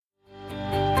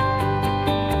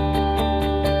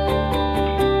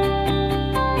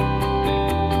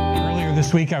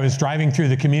this week I was driving through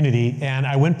the community and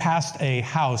I went past a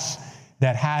house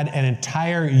that had an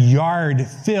entire yard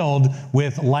filled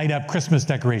with light up Christmas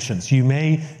decorations. You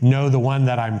may know the one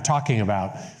that I'm talking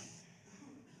about.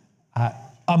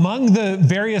 Among the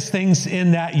various things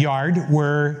in that yard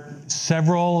were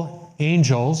several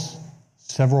angels,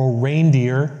 several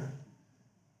reindeer,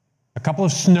 a couple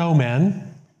of snowmen,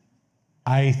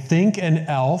 I think an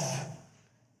elf,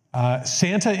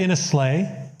 Santa in a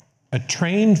sleigh, a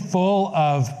train full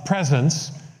of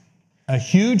presents, a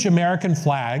huge American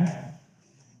flag,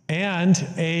 and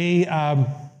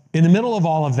in the middle of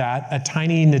all of that, a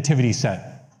tiny nativity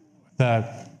set, the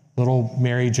little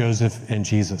Mary, Joseph, and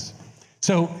Jesus.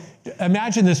 So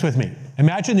imagine this with me.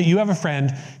 Imagine that you have a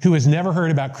friend who has never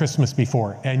heard about Christmas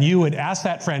before, and you would ask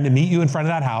that friend to meet you in front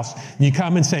of that house, and you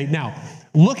come and say, now,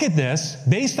 look at this.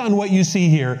 Based on what you see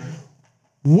here,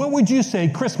 what would you say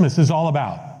Christmas is all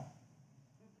about?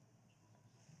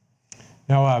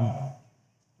 Now,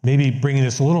 maybe bringing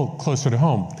this a little closer to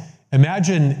home.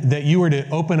 Imagine that you were to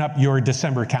open up your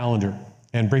December calendar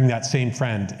and bring that same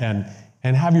friend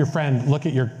and have your friend look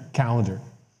at your calendar.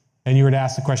 And you were to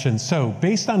ask the question, so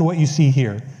based on what you see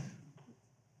here,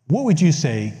 what would you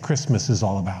say Christmas is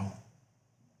all about?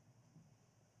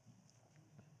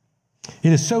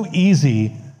 It is so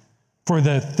easy for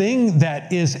the thing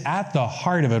that is at the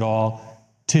heart of it all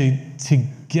to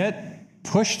get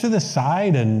pushed to the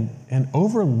side and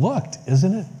overlooked,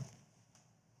 isn't it?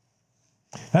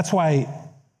 That's why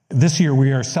this year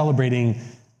we are celebrating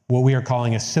what we are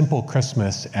calling a simple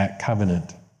Christmas at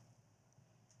Covenant.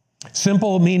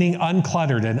 Simple meaning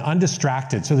uncluttered and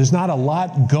undistracted. So there's not a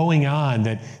lot going on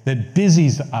that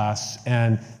busies us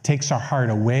and takes our heart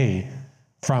away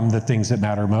from the things that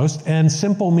matter most. And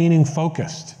simple meaning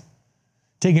focused.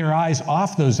 Taking our eyes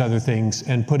off those other things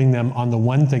and putting them on the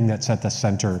one thing that's at the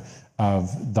center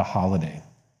of the holiday.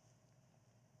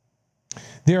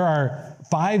 There are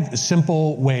 5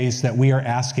 simple ways that we are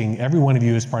asking every one of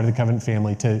you as part of the Covenant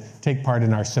family to take part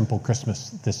in our simple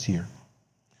Christmas this year.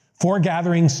 4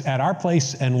 gatherings at our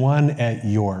place and 1 at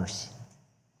yours.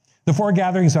 The 4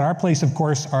 gatherings at our place, of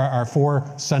course, are our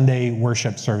 4 Sunday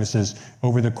worship services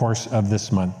over the course of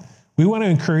this month. We want to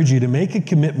encourage you to make a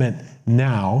commitment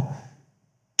now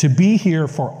to be here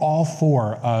for all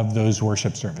 4 of those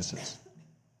worship services.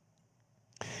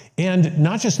 And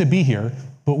not just to be here,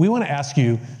 but we want to ask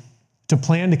you to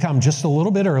plan to come just a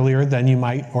little bit earlier than you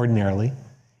might ordinarily,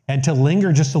 and to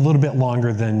linger just a little bit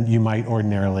longer than you might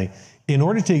ordinarily, in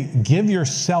order to give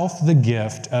yourself the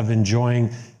gift of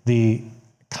enjoying the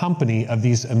company of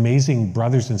these amazing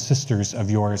brothers and sisters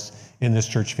of yours in this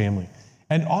church family.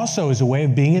 And also as a way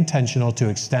of being intentional to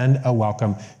extend a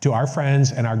welcome to our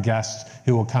friends and our guests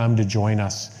who will come to join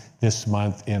us this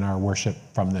month in our worship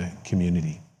from the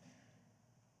community.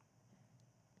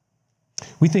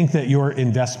 We think that your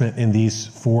investment in these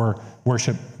 4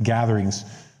 worship gatherings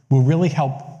will really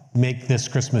help make this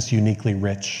Christmas uniquely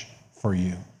rich for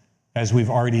you, as we've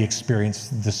already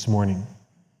experienced this morning.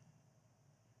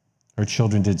 Our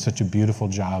children did such a beautiful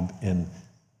job in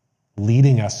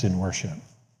leading us in worship.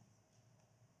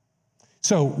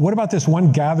 So what about this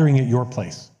one gathering at your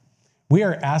place? We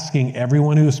are asking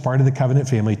everyone who is part of the Covenant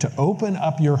family to open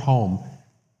up your home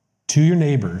to your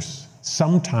neighbors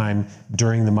sometime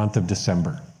during the month of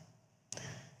December.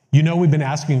 You know, we've been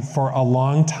asking for a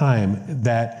long time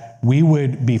that we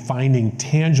would be finding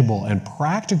tangible and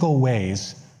practical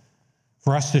ways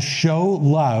for us to show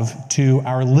love to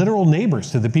our literal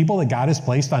neighbors, to the people that God has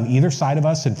placed on either side of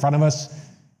us, in front of us,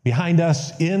 behind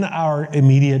us, in our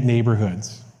immediate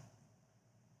neighborhoods.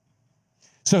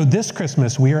 So this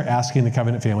Christmas, we are asking the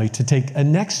Covenant family to take a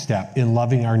next step in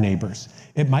loving our neighbors.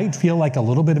 It might feel like a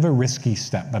little bit of a risky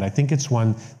step, but I think it's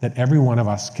one that every one of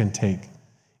us can take.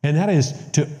 And that is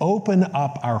to open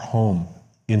up our home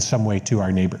in some way to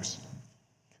our neighbors.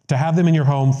 To have them in your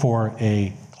home for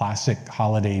a classic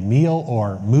holiday meal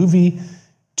or movie,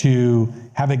 to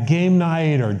have a game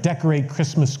night or decorate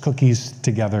Christmas cookies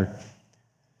together,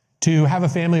 to have a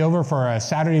family over for a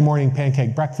Saturday morning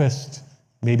pancake breakfast,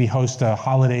 maybe host a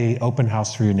holiday open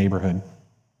house for your neighborhood.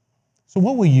 So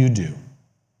what will you do?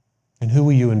 And who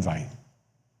will you invite?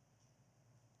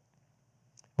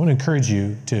 I want to encourage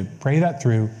you to pray that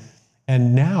through,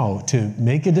 and now to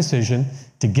make a decision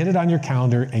to get it on your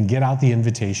calendar and get out the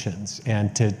invitations,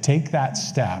 and to take that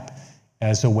step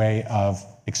as a way of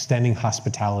extending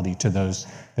hospitality to those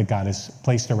that God has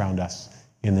placed around us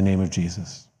in the name of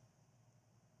Jesus.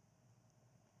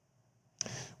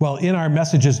 Well, in our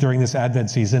messages during this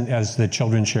Advent season, as the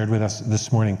children shared with us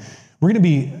this morning, we're going to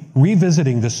be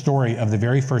revisiting the story of the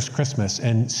very first Christmas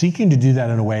and seeking to do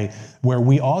that in a way where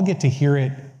we all get to hear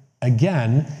it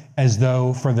again, as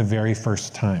though for the very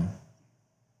first time.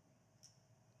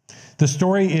 The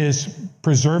story is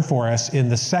preserved for us in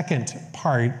the second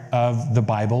part of the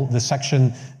Bible, the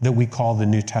section that we call the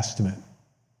New Testament.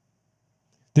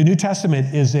 The New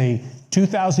Testament is a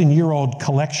 2,000-year-old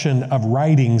collection of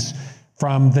writings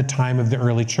from the time of the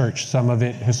early church. Some of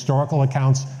it historical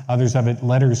accounts, others of it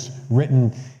letters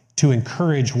written to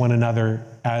encourage one another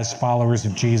as followers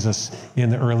of Jesus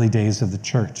in the early days of the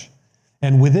church.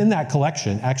 And within that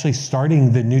collection, actually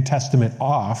starting the New Testament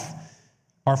off,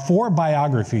 are 4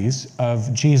 biographies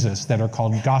of Jesus that are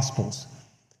called Gospels.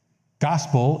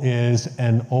 Gospel is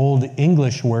an old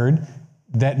English word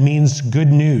that means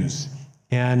good news.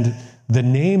 And the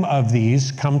name of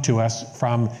these come to us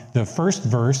from the first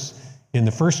verse in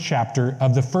the first chapter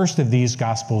of the first of these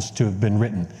Gospels to have been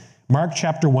written. Mark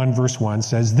chapter 1, verse 1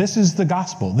 says, "This is the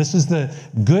gospel. This is the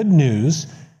good news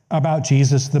about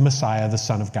Jesus, the Messiah, the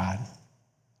Son of God."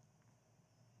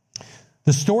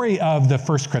 The story of the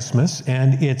first Christmas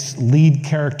and its lead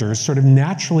characters sort of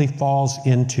naturally falls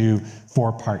into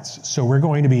 4 parts. So we're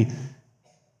going to be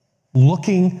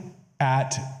looking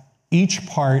at each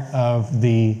part of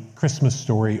the Christmas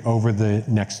story over the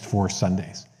next 4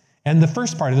 Sundays. And the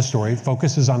first part of the story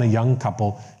focuses on a young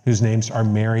couple whose names are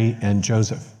Mary and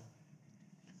Joseph.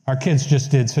 Our kids just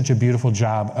did such a beautiful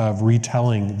job of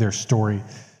retelling their story.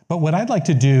 But what I'd like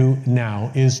to do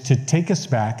now is to take us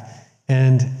back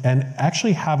and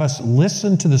actually have us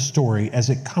listen to the story as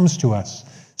it comes to us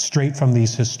straight from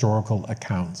these historical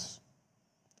accounts.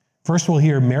 First, we'll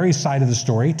hear Mary's side of the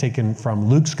story taken from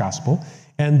Luke's gospel,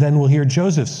 and then we'll hear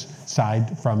Joseph's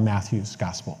side from Matthew's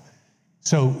gospel.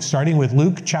 So starting with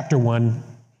Luke chapter 1,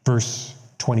 verse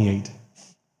 28.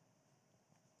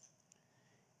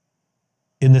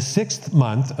 In the 6th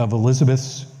month of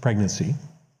Elizabeth's pregnancy,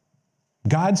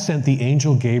 God sent the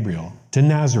angel Gabriel to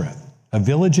Nazareth, a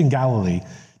village in Galilee,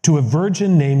 to a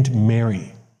virgin named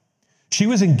Mary. She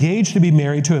was engaged to be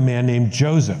married to a man named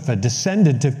Joseph, a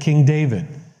descendant of King David.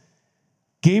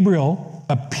 Gabriel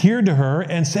appeared to her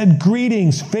and said,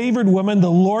 "Greetings, favored woman,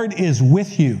 the Lord is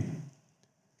with you."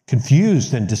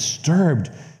 Confused and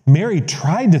disturbed, Mary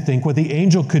tried to think what the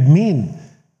angel could mean.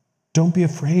 "Don't be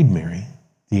afraid, Mary,"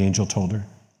 the angel told her,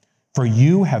 "for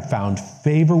you have found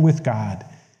favor with God,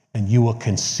 and you will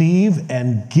conceive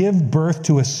and give birth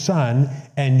to a son,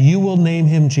 and you will name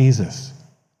him Jesus.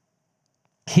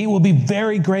 He will be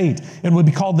very great and will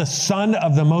be called the Son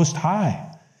of the Most High.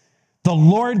 The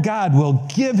Lord God will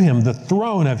give him the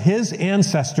throne of his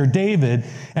ancestor David,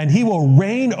 and he will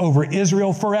reign over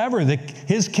Israel forever.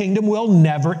 His kingdom will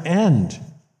never end."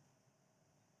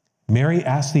 Mary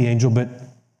asked the angel, "But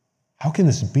how can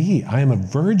this be? I am a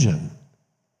virgin."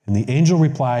 And the angel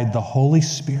replied, "The Holy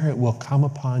Spirit will come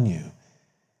upon you,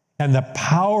 and the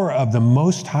power of the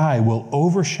Most High will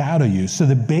overshadow you. So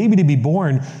the baby to be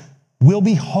born will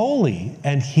be holy,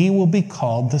 and he will be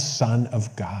called the Son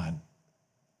of God.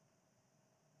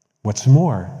 What's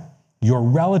more, your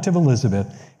relative Elizabeth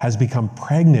has become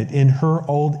pregnant in her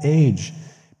old age.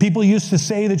 People used to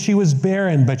say that she was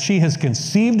barren, but she has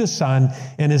conceived a son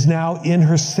and is now in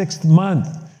her 6th month,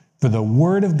 for the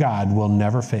word of God will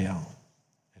never fail."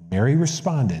 And Mary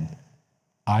responded,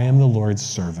 "I am the Lord's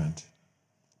servant.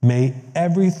 May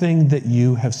everything that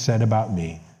you have said about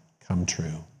me come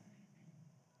true."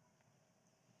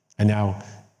 And now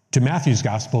to Matthew's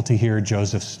gospel to hear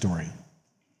Joseph's story.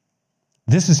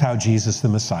 This is how Jesus the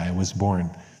Messiah was born.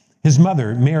 His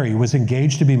mother, Mary, was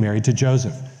engaged to be married to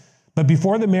Joseph. But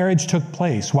before the marriage took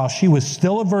place, while she was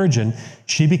still a virgin,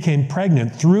 she became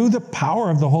pregnant through the power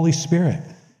of the Holy Spirit.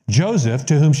 Joseph,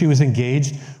 to whom she was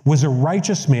engaged, was a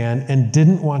righteous man and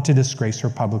didn't want to disgrace her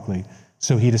publicly,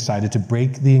 so he decided to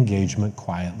break the engagement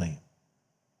quietly.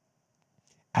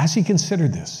 As he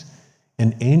considered this,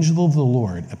 an angel of the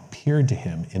Lord appeared to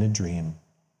him in a dream.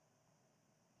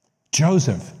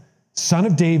 "Joseph, son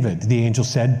of David," the angel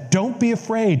said, "don't be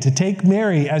afraid to take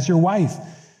Mary as your wife,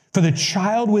 for the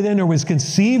child within her was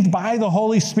conceived by the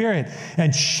Holy Spirit,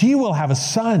 and she will have a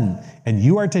son, and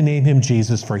you are to name him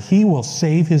Jesus, for he will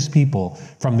save his people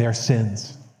from their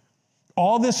sins."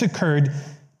 All this occurred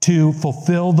to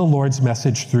fulfill the Lord's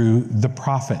message through the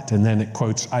prophet. And then it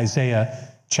quotes Isaiah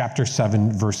chapter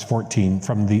 7, verse 14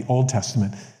 from the Old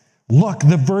Testament. "Look,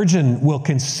 the virgin will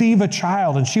conceive a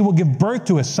child, and she will give birth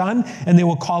to a son, and they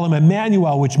will call him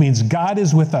Emmanuel, which means God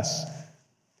is with us."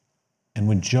 And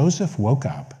when Joseph woke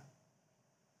up,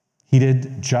 he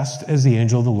did just as the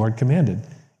angel of the Lord commanded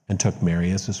and took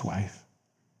Mary as his wife.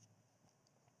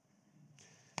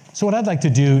 So what I'd like to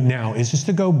do now is just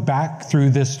to go back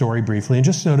through this story briefly and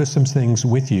just notice some things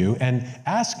with you and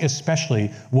ask especially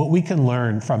what we can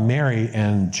learn from Mary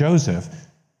and Joseph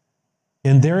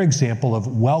in their example of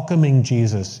welcoming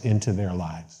Jesus into their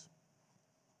lives.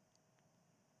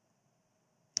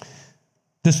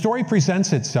 The story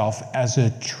presents itself as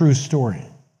a true story.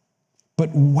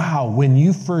 But wow, when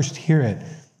you first hear it,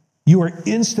 you are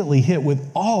instantly hit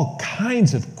with all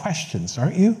kinds of questions,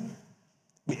 aren't you?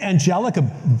 Angelic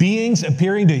beings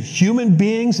appearing to human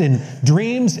beings in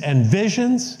dreams and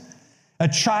visions. A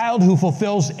child who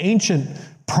fulfills ancient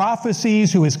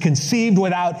prophecies, who is conceived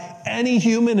without any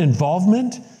human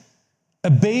involvement.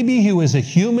 A baby who is a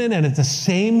human and at the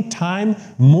same time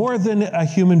more than a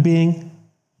human being.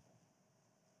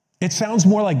 It sounds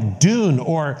more like Dune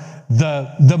or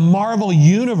the Marvel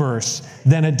universe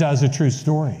than it does a true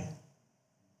story.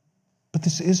 But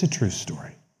this is a true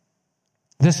story.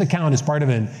 This account is part of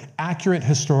an accurate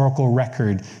historical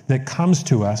record that comes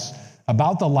to us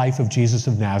about the life of Jesus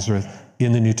of Nazareth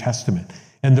in the New Testament.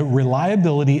 And the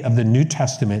reliability of the New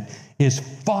Testament is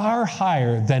far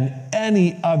higher than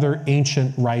any other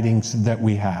ancient writings that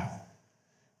we have.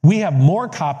 We have more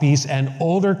copies and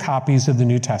older copies of the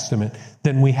New Testament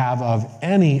than we have of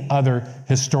any other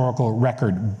historical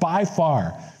record, by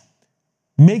far,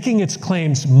 making its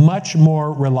claims much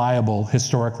more reliable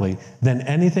historically than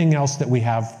anything else that we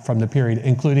have from the period,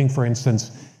 including, for instance,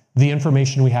 the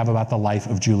information we have about the life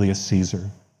of Julius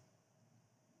Caesar.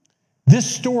 This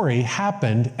story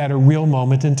happened at a real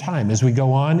moment in time. As we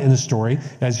go on in the story,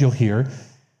 as you'll hear,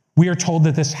 we are told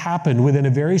that this happened within a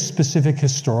very specific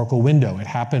historical window. It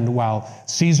happened while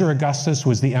Caesar Augustus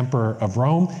was the emperor of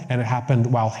Rome, and it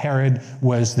happened while Herod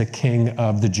was the king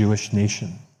of the Jewish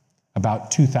nation,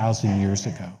 about 2,000 years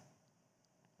ago.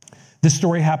 This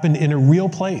story happened in a real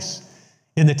place,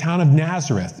 in the town of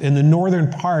Nazareth, in the northern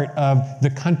part of the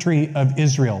country of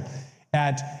Israel,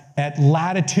 at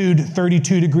latitude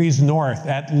 32 degrees north,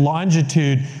 at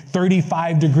longitude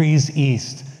 35 degrees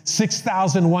east,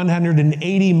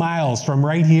 6,180 miles from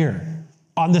right here,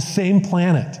 on the same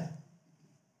planet.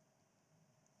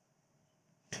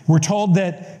 We're told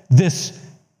that this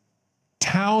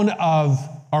town of,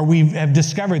 or we have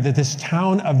discovered that this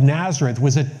town of Nazareth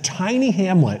was a tiny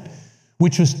hamlet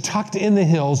which was tucked in the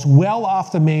hills, well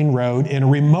off the main road in a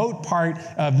remote part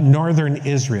of northern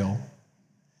Israel.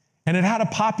 And it had a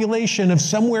population of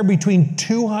somewhere between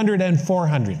 200 and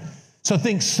 400. So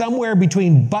think somewhere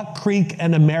between Buck Creek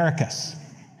and Americus.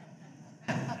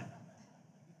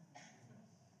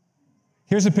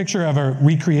 Here's a picture of a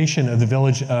recreation of the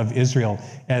village of Israel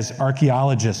as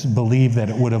archaeologists believe that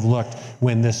it would have looked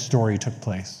when this story took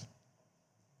place.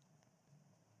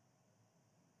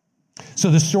 So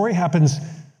the story happens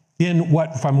in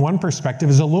what, from one perspective,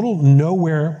 is a little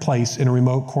nowhere place in a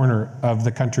remote corner of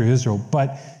the country of Israel,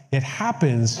 but it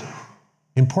happens,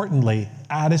 importantly,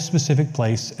 at a specific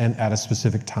place and at a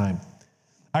specific time.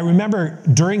 I remember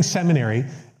during seminary,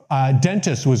 a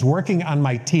dentist was working on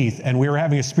my teeth, and we were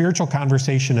having a spiritual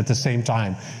conversation at the same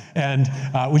time, and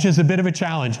which is a bit of a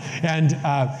challenge.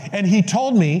 And he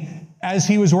told me, as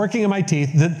he was working on my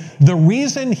teeth, that the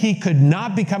reason he could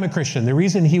not become a Christian, the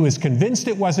reason he was convinced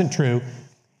it wasn't true,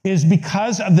 is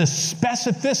because of the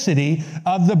specificity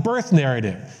of the birth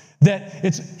narrative.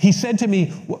 He said to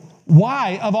me,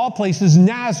 why, of all places,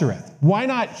 Nazareth? Why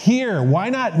not here? Why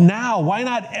not now? Why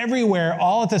not everywhere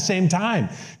all at the same time?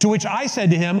 To which I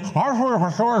said to him,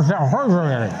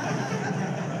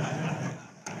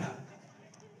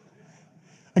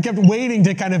 I kept waiting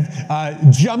to kind of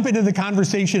jump into the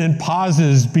conversation and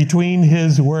pauses between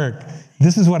his work.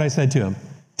 This is what I said to him.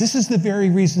 This is the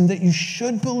very reason that you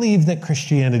should believe that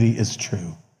Christianity is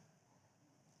true.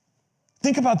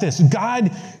 Think about this.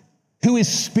 God, who is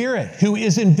spirit, who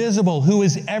is invisible, who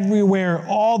is everywhere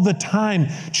all the time,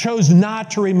 chose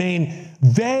not to remain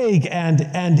vague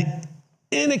and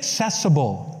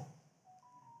inaccessible,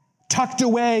 tucked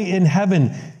away in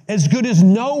heaven, as good as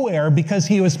nowhere, because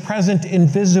he was present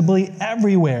invisibly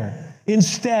everywhere.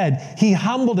 Instead, he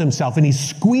humbled himself and he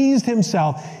squeezed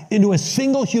himself into a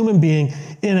single human being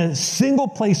in a single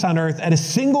place on earth at a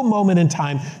single moment in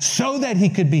time so that he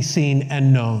could be seen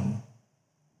and known.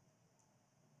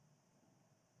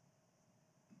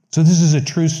 So this is a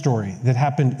true story that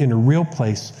happened in a real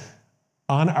place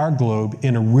on our globe,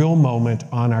 in a real moment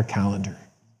on our calendar.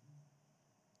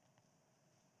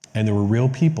 And there were real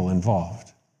people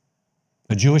involved.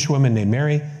 A Jewish woman named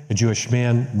Mary, a Jewish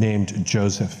man named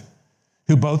Joseph,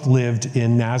 who both lived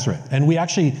in Nazareth. And we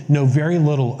actually know very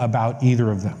little about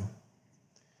either of them.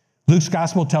 Luke's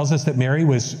gospel tells us that Mary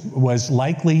was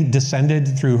likely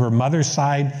descended through her mother's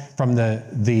side from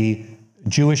the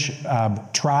Jewish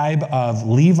tribe of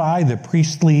Levi, the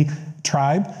priestly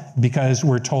tribe, because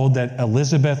we're told that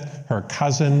Elizabeth, her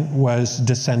cousin, was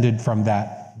descended from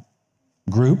that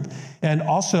group. And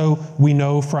also we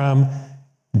know from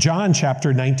John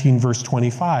chapter 19, verse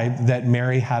 25, that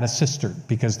Mary had a sister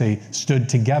because they stood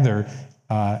together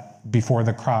before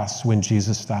the cross when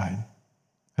Jesus died.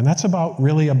 And that's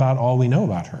really about all we know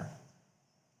about her.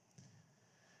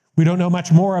 We don't know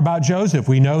much more about Joseph.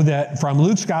 We know that from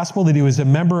Luke's gospel that he was a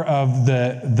member of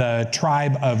the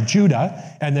tribe of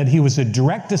Judah and that he was a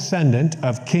direct descendant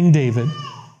of King David.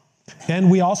 And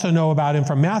we also know about him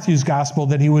from Matthew's gospel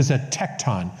that he was a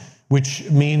tekton, which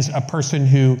means a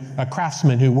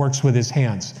craftsman who works with his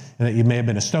hands. And that he may have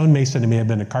been a stonemason, he may have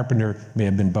been a carpenter, may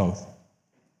have been both.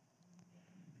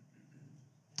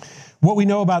 What we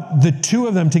know about the two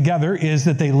of them together is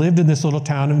that they lived in this little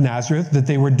town of Nazareth, that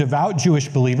they were devout Jewish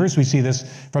believers. We see this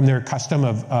from their custom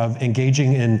of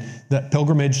engaging in the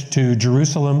pilgrimage to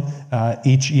Jerusalem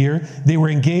each year. They were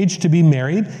engaged to be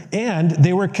married, and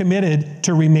they were committed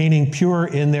to remaining pure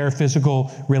in their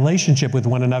physical relationship with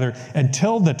one another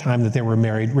until the time that they were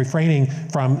married, refraining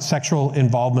from sexual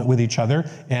involvement with each other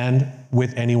and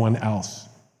with anyone else.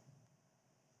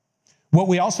 What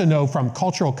we also know from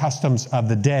cultural customs of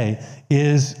the day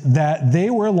is that they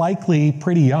were likely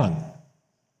pretty young.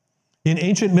 In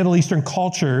ancient Middle Eastern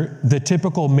culture, the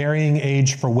typical marrying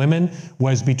age for women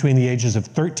was between the ages of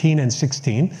 13 and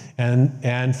 16,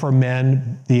 and for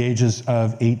men, the ages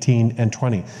of 18 and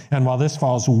 20. And while this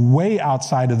falls way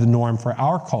outside of the norm for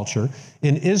our culture,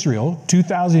 in Israel,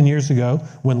 2,000 years ago,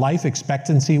 when life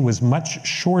expectancy was much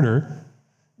shorter,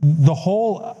 the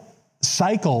whole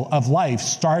cycle of life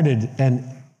started and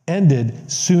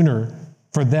ended sooner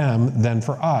for them than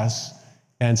for us.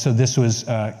 And so this was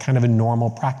kind of a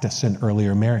normal practice in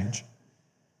earlier marriage.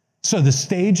 So the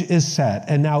stage is set.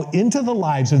 And now into the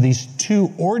lives of these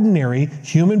two ordinary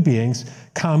human beings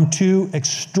come two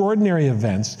extraordinary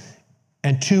events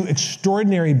and two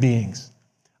extraordinary beings.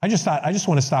 I just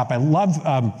want to stop. I love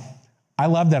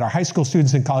that our high school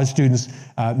students and college students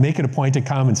make it a point to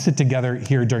come and sit together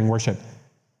here during worship.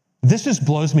 This just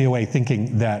blows me away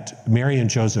thinking that Mary and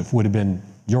Joseph would have been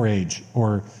your age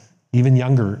or even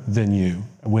younger than you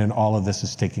when all of this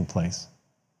is taking place,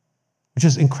 which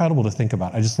is incredible to think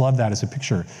about. I just love that as a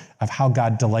picture of how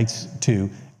God delights to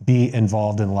be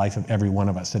involved in the life of every one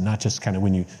of us and not just kind of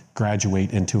when you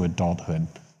graduate into adulthood.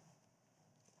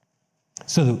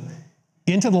 So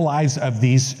into the lives of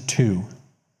these two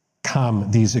come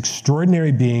these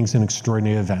extraordinary beings and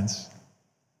extraordinary events.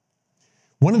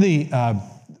 One of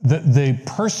the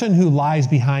person who lies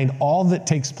behind all that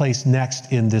takes place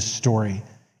next in this story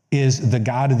is the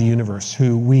God of the universe,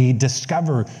 who we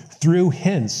discover through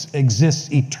hints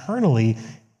exists eternally,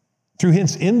 through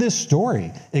hints in this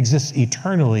story exists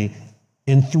eternally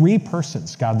in three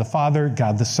persons: God the Father,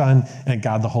 God the Son, and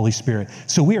God the Holy Spirit.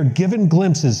 So we are given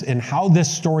glimpses in how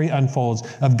this story unfolds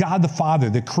of God the Father,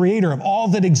 the creator of all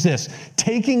that exists,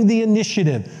 taking the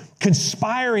initiative,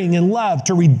 conspiring in love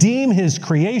to redeem his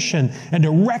creation and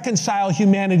to reconcile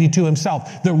humanity to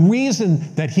himself, the reason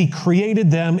that he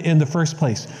created them in the first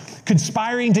place.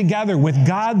 Conspiring together with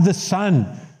God the Son,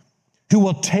 who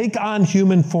will take on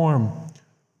human form.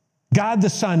 God the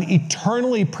Son,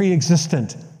 eternally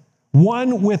pre-existent,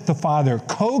 one with the Father,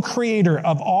 co-creator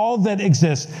of all that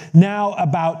exists, now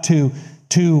about to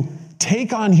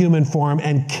take on human form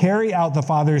and carry out the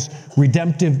Father's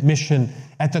redemptive mission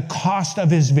at the cost of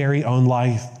his very own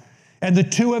life. And the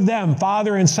two of them,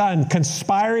 Father and Son,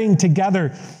 conspiring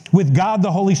together with God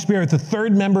the Holy Spirit, the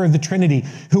third member of the Trinity,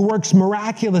 who works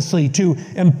miraculously to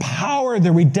empower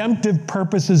the redemptive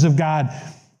purposes of God,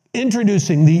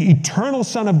 introducing the eternal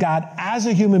Son of God as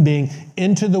a human being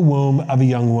into the womb of a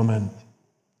young woman.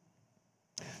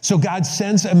 So God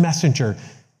sends a messenger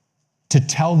to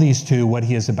tell these two what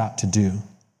he is about to do.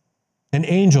 An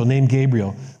angel named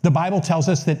Gabriel. The Bible tells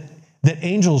us that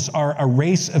angels are a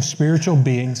race of spiritual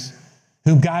beings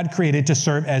whom God created to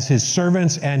serve as his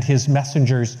servants and his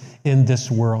messengers in this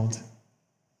world.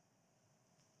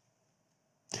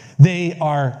 They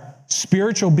are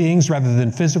spiritual beings rather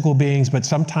than physical beings, but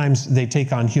sometimes they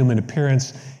take on human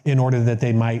appearance in order that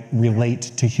they might relate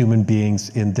to human beings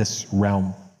in this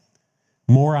realm.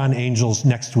 More on angels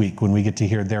next week when we get to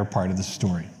hear their part of the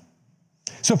story.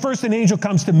 So first an angel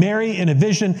comes to Mary in a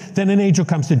vision, then an angel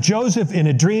comes to Joseph in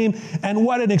a dream, and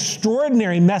what an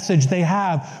extraordinary message they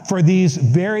have for these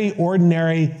very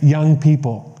ordinary young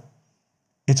people.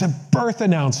 It's a birth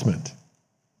announcement.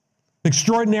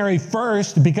 Extraordinary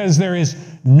first because there is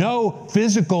no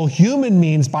physical human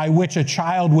means by which a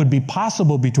child would be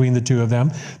possible between the two of them,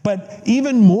 but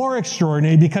even more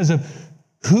extraordinary because of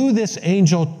who this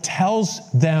angel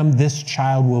tells them this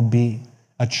child will be.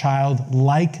 A child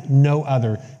like no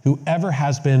other who ever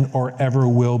has been or ever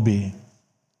will be.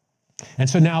 And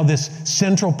so now this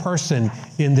central person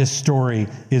in this story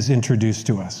is introduced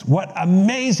to us. What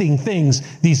amazing things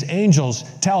these angels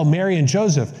tell Mary and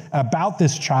Joseph about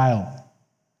this child.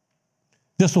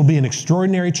 This will be an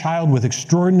extraordinary child with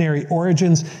extraordinary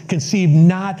origins, conceived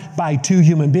not by two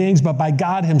human beings, but by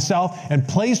God himself, and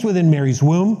placed within Mary's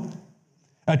womb.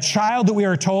 A child that we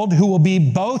are told who will be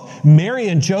both Mary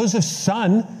and Joseph's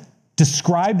son,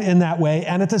 described in that way,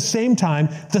 and at the same time,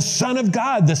 the Son of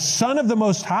God, the Son of the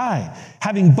Most High,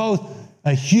 having both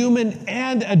a human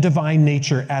and a divine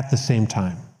nature at the same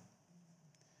time.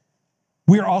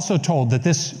 We are also told that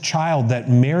this child that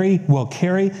Mary will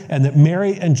carry and that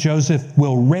Mary and Joseph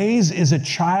will raise is a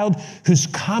child whose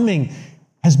coming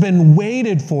has been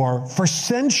waited for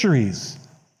centuries.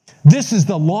 This is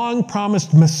the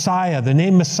long-promised Messiah. The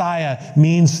name Messiah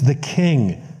means the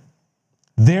King.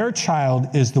 Their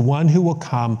child is the one who will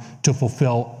come to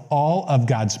fulfill all of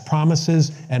God's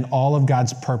promises and all of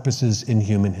God's purposes in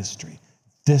human history.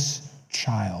 This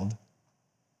child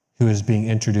who is being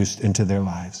introduced into their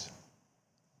lives.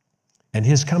 And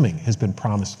his coming has been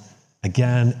promised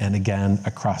again and again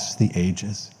across the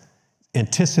ages,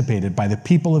 anticipated by the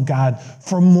people of God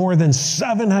for more than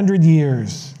 700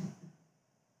 years.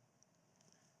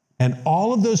 And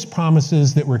all of those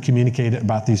promises that were communicated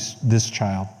about this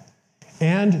child,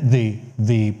 and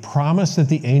the promise that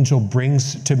the angel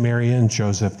brings to Mary and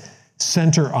Joseph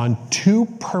center on two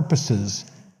purposes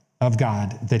of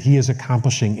God that he is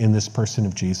accomplishing in this person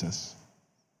of Jesus.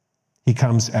 He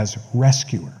comes as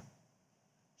rescuer.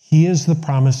 He is the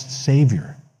promised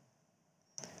Savior.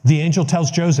 The angel tells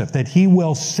Joseph that he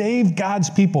will save God's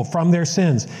people from their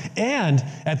sins. And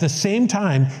at the same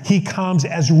time, he comes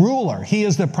as ruler. He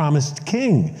is the promised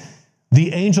king.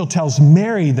 The angel tells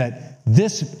Mary that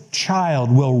this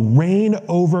child will reign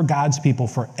over God's people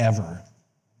forever.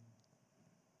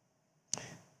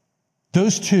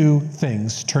 Those two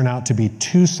things turn out to be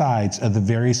two sides of the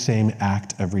very same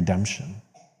act of redemption.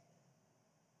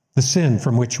 The sin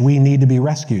from which we need to be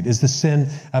rescued is the sin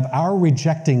of our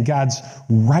rejecting God's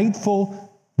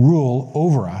rightful rule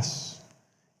over us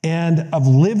and of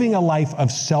living a life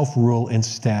of self-rule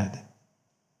instead,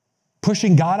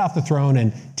 pushing God off the throne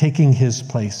and taking his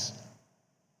place.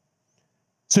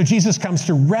 So Jesus comes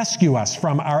to rescue us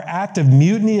from our act of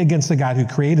mutiny against the God who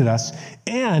created us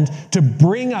and to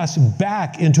bring us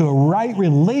back into a right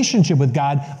relationship with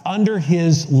God under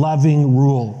his loving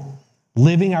rule,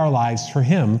 living our lives for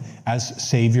him as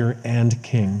Savior and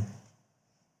King.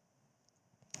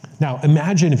 Now,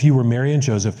 imagine if you were Mary and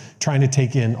Joseph trying to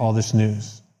take in all this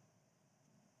news.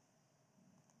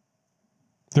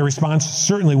 Their response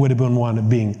certainly would have been one of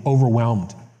being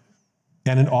overwhelmed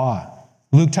and in awe.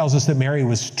 Luke tells us that Mary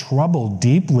was troubled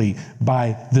deeply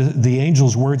by the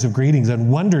angel's words of greetings and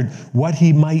wondered what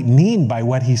he might mean by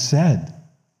what he said.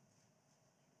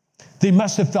 They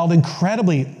must have felt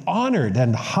incredibly honored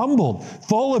and humbled,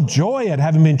 full of joy at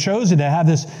having been chosen to have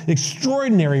this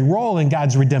extraordinary role in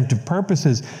God's redemptive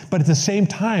purposes. But at the same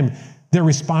time, their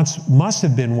response must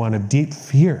have been one of deep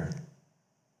fear.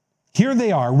 Here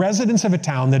they are, residents of a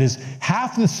town that is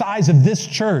half the size of this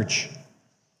church,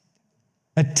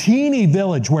 a teeny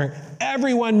village where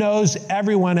everyone knows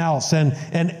everyone else and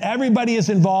everybody is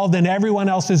involved in everyone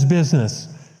else's business.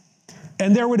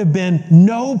 And there would have been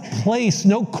no place,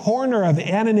 no corner of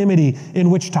anonymity in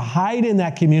which to hide in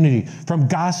that community from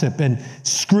gossip and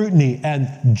scrutiny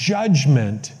and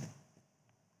judgment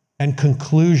and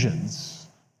conclusions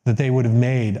that they would have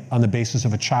made on the basis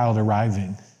of a child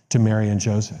arriving to Mary and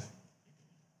Joseph.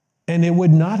 And it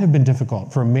would not have been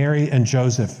difficult for Mary and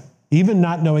Joseph, even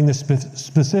not knowing the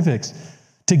specifics,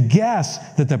 to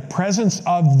guess that the presence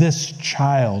of this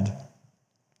child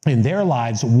in their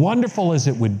lives, wonderful as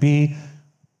it would be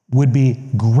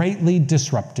greatly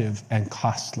disruptive and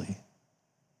costly.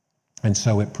 And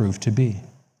so it proved to be.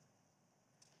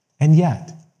 And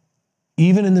yet,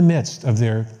 even in the midst of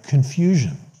their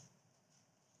confusion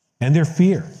and their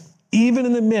fear, even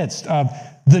in the midst of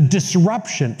the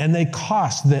disruption and the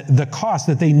cost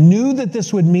that they knew that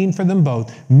this would mean for them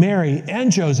both, Mary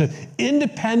and Joseph,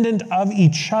 independent of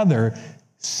each other,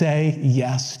 say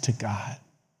yes to God.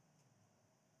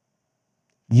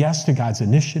 Yes to God's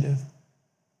initiative.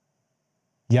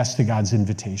 Yes to God's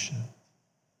invitation.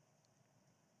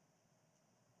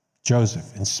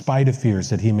 Joseph, in spite of fears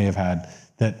that he may have had,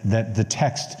 that the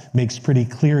text makes pretty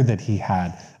clear that he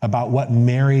had about what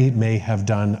Mary may have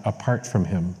done apart from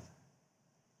him,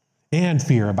 and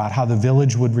fear about how the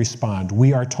village would respond,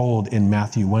 we are told in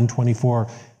Matthew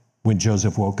 1:24, when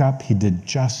Joseph woke up, he did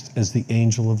just as the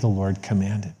angel of the Lord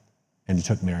commanded, and he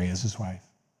took Mary as his wife.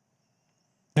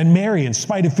 And Mary, in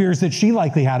spite of fears that she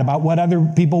likely had about what other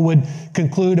people would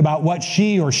conclude about what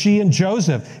she and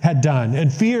Joseph had done,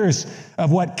 and fears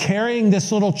of what carrying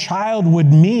this little child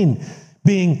would mean,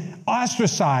 being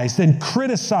ostracized and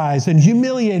criticized and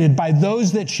humiliated by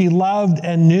those that she loved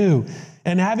and knew,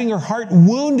 and having her heart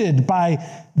wounded by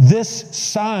this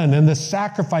son and the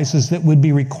sacrifices that would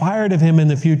be required of him in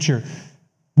the future.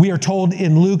 We are told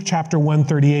in Luke chapter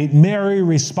 138, Mary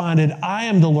responded, "I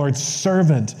am the Lord's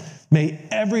servant. May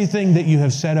everything that you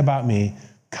have said about me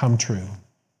come true."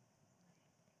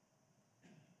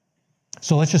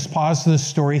 So let's just pause this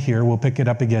story here. We'll pick it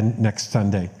up again next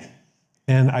Sunday.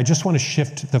 And I just want to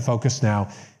shift the focus now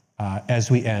as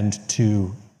we end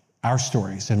to our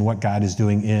stories and what God is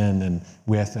doing in and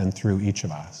with and through each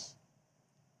of us.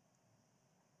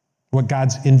 What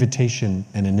God's invitation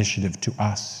and initiative to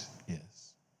us is.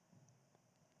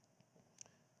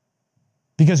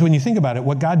 Because when you think about it,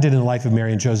 what God did in the life of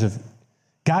Mary and Joseph,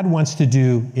 God wants to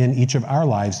do in each of our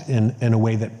lives in a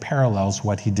way that parallels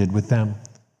what he did with them.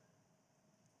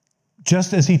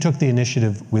 Just as he took the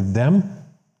initiative with them,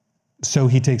 so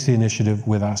he takes the initiative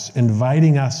with us,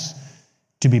 inviting us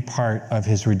to be part of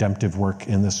his redemptive work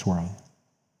in this world.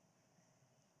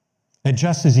 And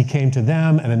just as he came to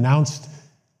them and announced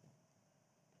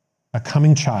a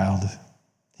coming child,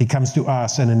 he comes to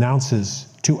us and announces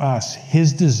to us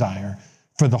his desire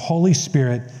for the Holy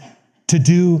Spirit to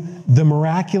do the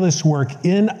miraculous work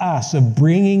in us of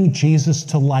bringing Jesus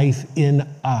to life in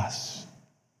us.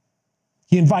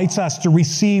 He invites us to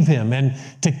receive him and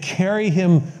to carry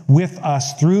him with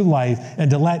us through life and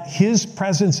to let his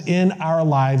presence in our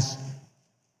lives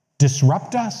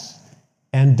disrupt us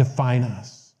and define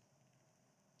us.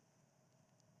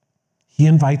 He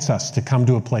invites us to come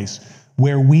to a place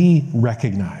where we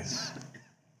recognize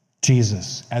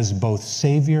Jesus as both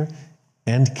Savior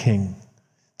and King.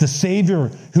 The Savior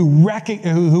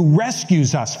who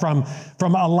rescues us from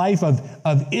a life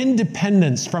of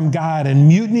independence from God and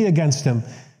mutiny against him.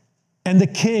 And the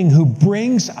King who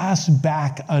brings us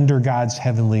back under God's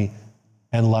heavenly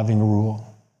and loving rule.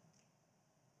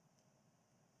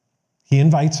 He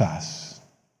invites us,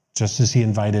 just as he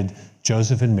invited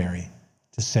Joseph and Mary,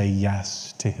 to say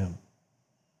yes to him.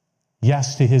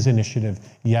 Yes to his initiative.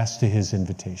 Yes to his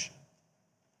invitation.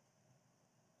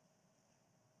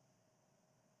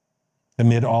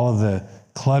 Amid all of the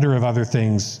clutter of other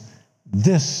things,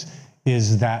 this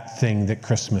is that thing that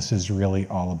Christmas is really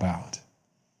all about.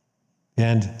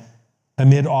 And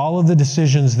amid all of the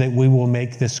decisions that we will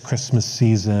make this Christmas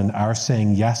season, our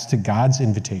saying yes to God's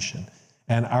invitation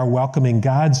and our welcoming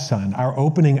God's Son, our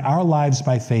opening our lives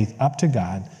by faith up to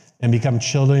God and becoming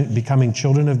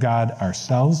children of God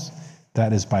ourselves,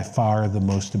 that is by far the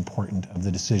most important of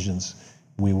the decisions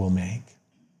we will make.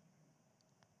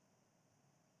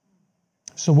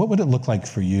 So what would it look like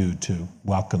for you to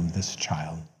welcome this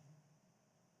child?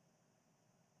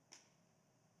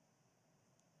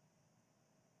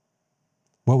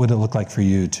 What would it look like for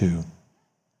you to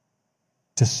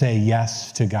say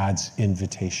yes to God's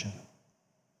invitation?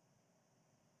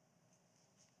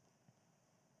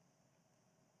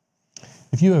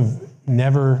 If you have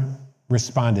never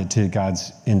responded to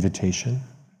God's invitation,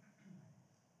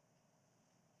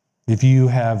 if you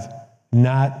have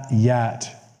not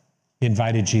yet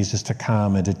invited Jesus to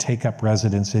come and to take up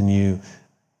residence in you,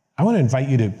 I want to invite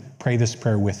you to pray this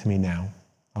prayer with me now.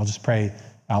 I'll just pray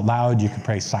out loud. You can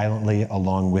pray silently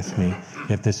along with me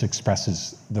if this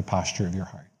expresses the posture of your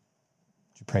heart.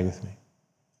 Would you pray with me?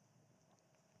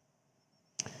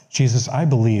 Jesus, I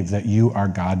believe that you are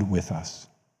God with us.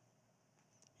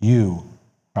 You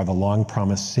are the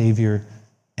long-promised Savior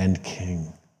and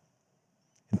King.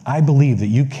 And I believe that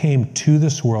you came to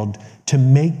this world to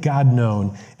make God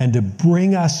known and to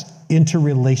bring us into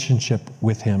relationship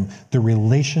with him, the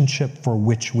relationship for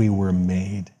which we were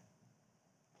made.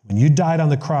 When you died on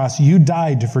the cross, you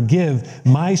died to forgive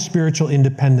my spiritual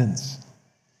independence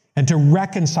and to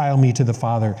reconcile me to the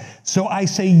Father. So I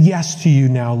say yes to you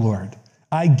now, Lord.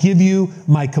 I give you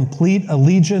my complete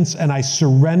allegiance and I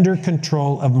surrender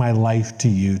control of my life to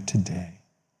you today.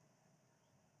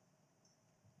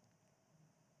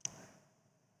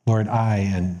 Lord, I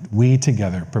and we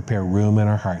together prepare room in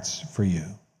our hearts for you.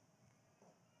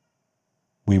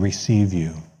 We receive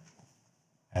you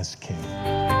as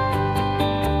King.